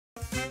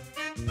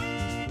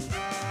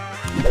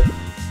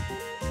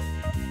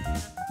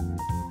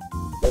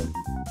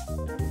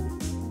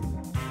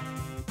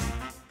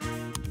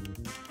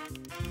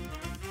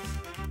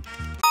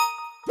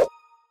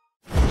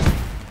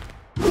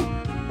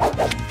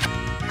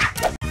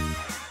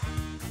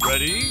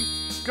Ready,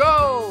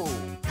 go!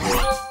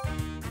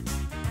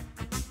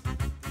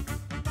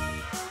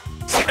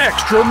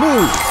 Extra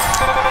move!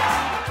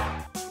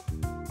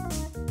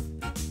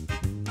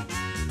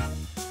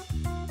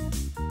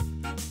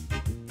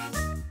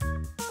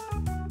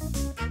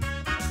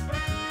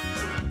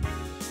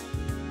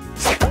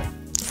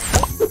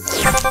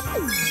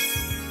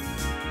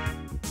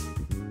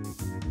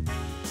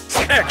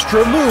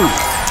 Extra move!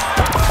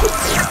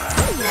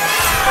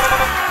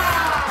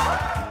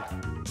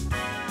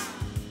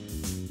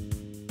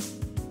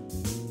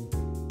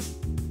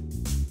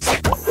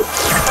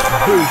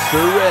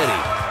 Booster ready!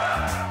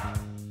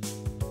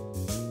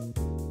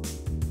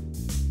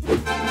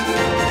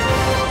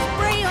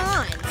 Spray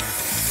on!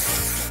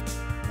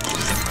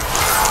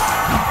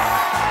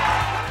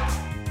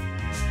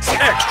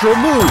 Extra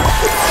move!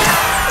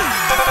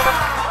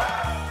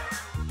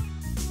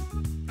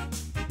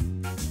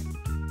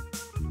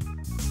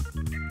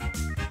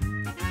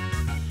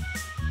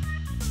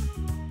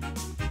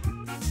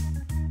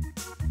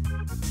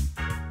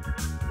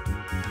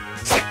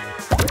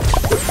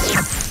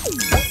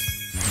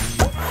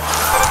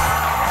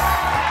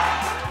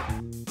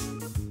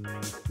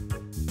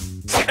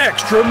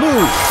 Extra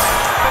move!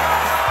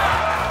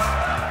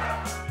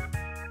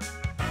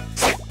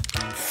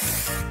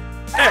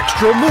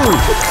 Extra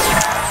move!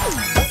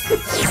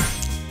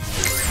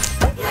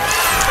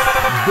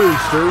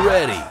 Booster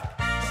ready!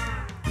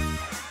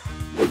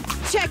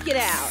 Check it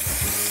out!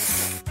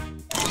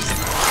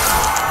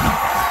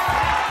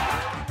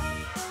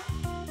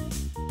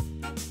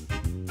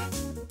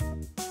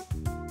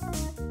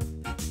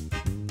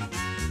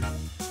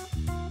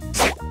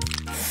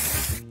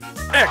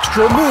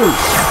 Extra move!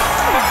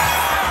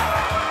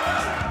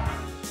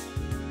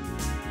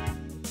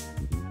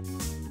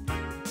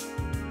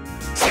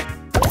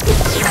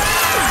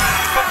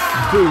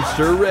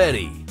 Booster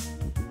ready!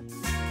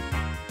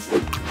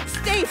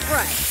 Stay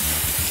fresh!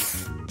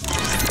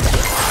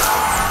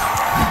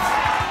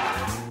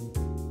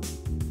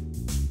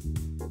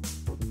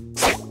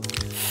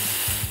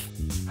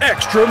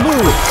 Extra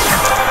move!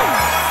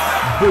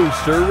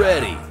 Booster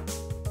ready!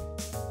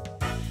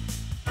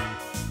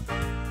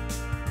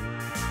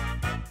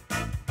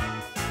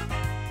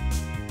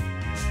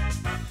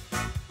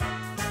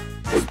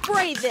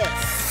 Spray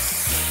this!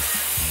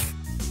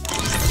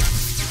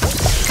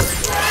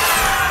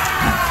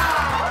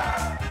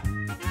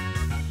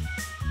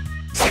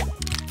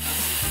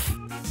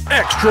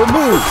 Extra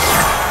move!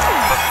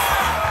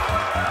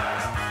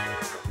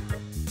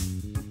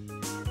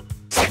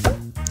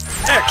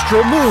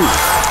 Extra move!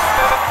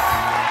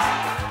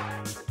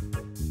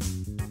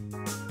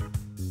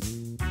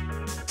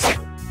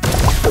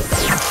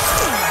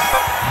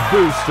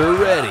 Booster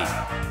ready!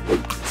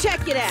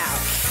 Check it out!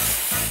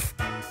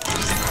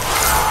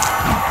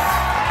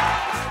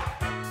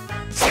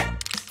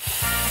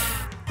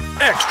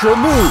 Extra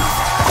move!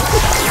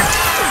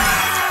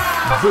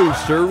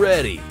 Booster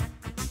ready!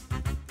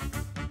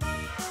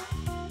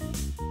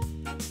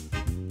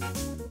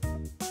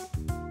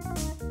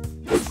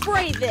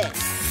 Spray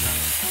this!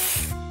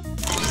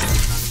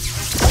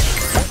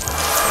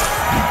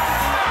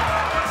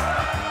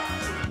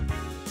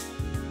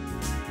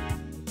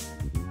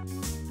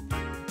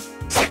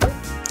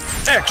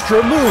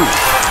 Extra move!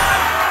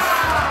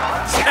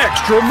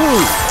 Extra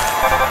move!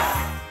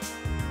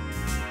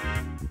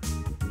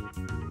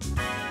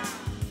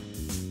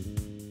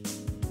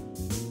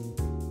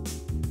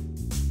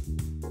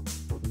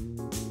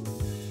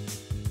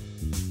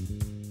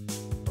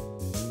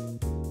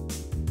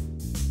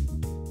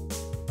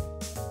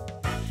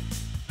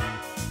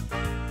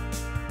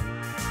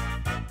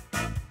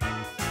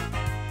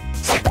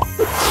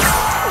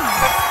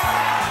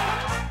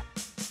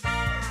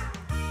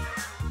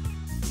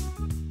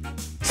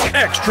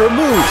 Extra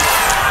move!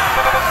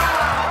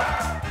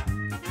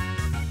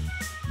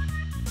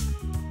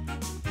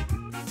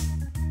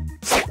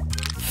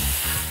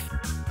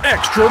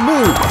 Extra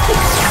move!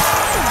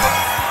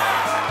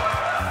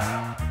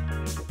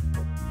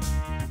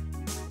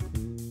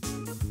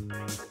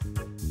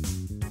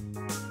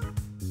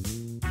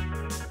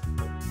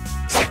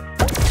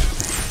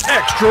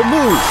 Extra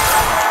move!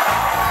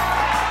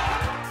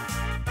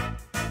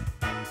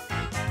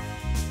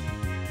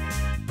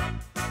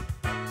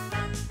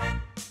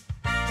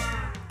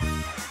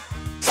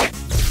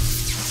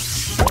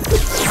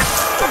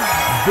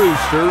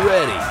 Booster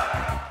ready!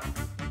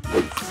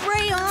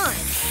 Spray on!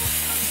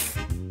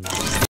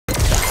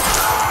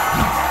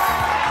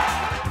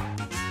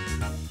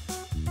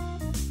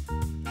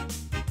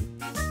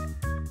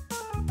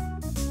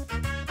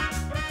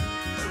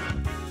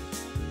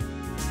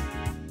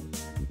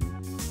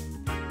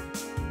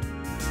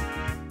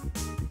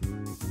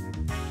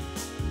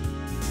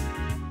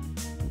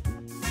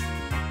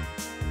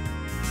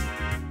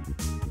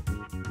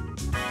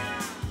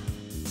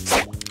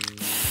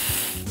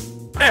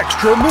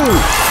 Extra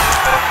move!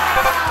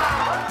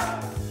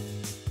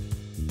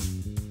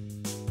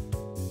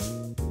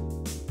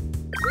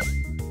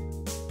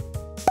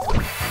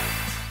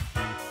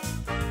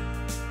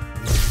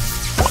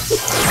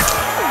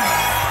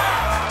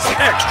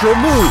 Extra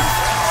move!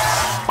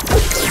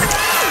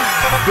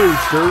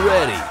 Booster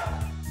ready!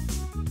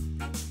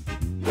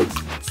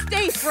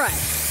 Stay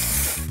fresh.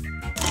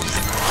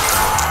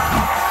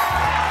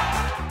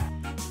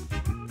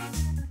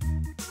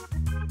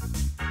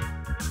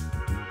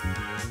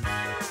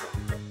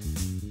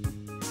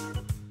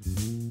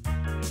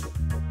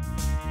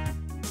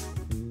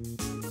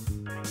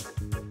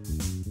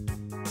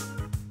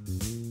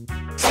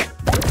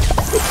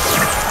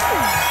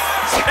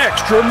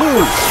 Extra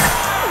move!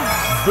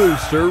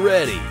 Booster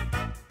ready!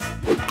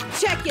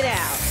 Check it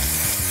out.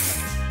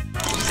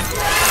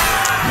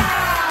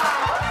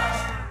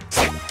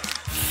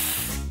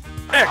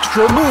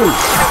 Extra move!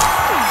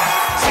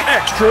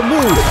 Extra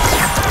move!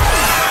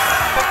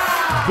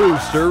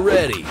 Booster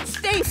ready!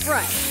 Stay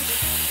fresh.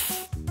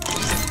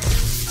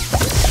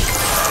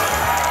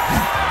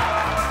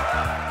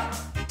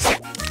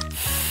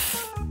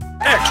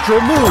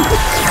 Extra move!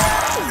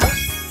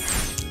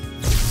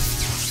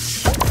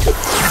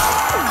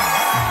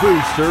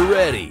 Booster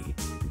ready!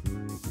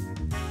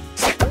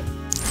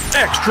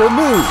 Extra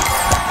move!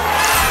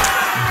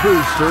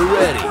 Booster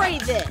ready! Spray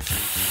this.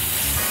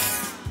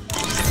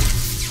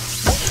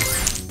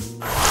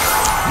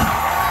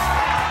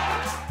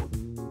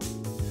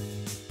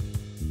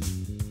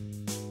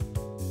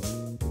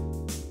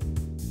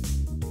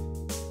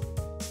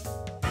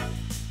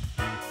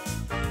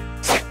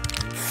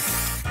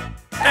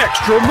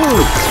 Extra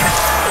move!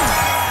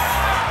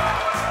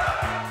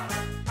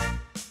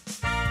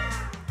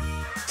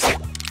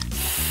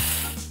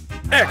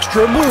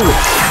 Extra move!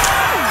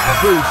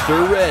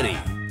 Booster ready!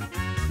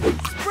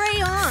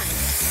 Spray on.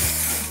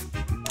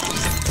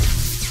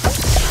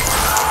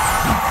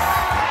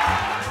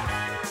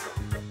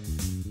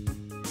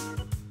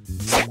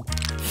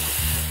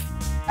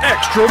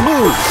 Extra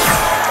move!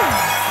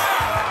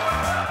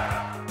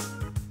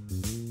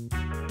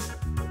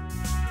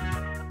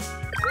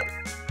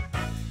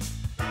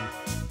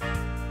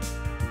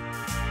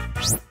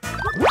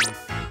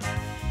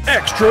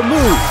 Extra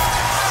move!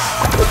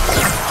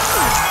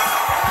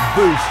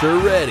 Booster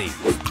ready!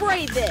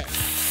 Spray this.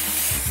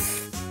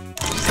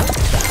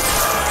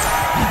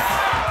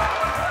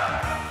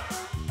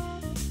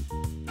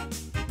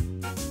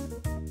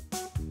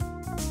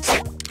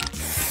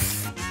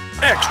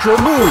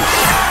 Extra move!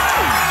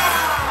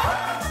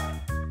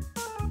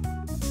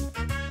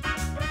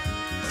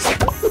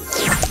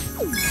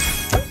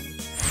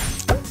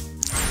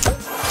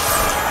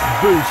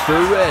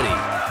 Booster ready!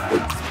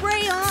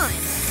 Spray on.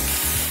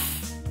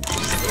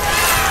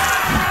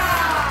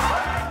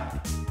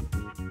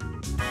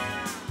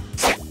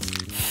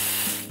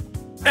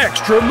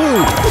 Extra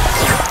move!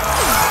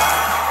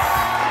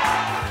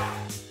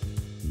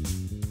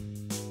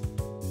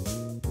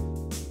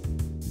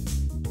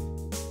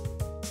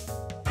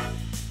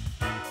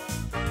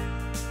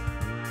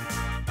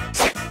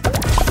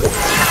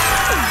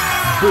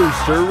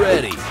 Booster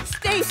ready!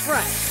 Stay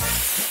fresh.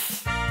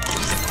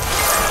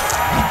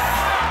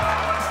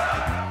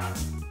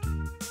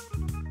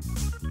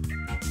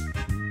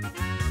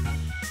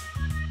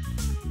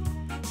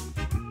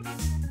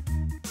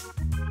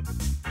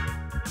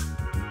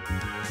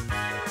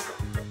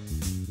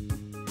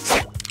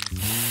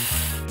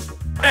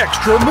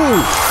 Extra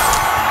move!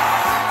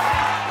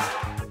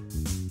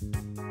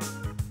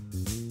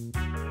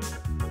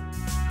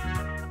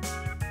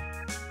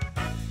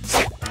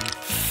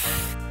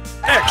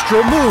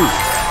 Extra move!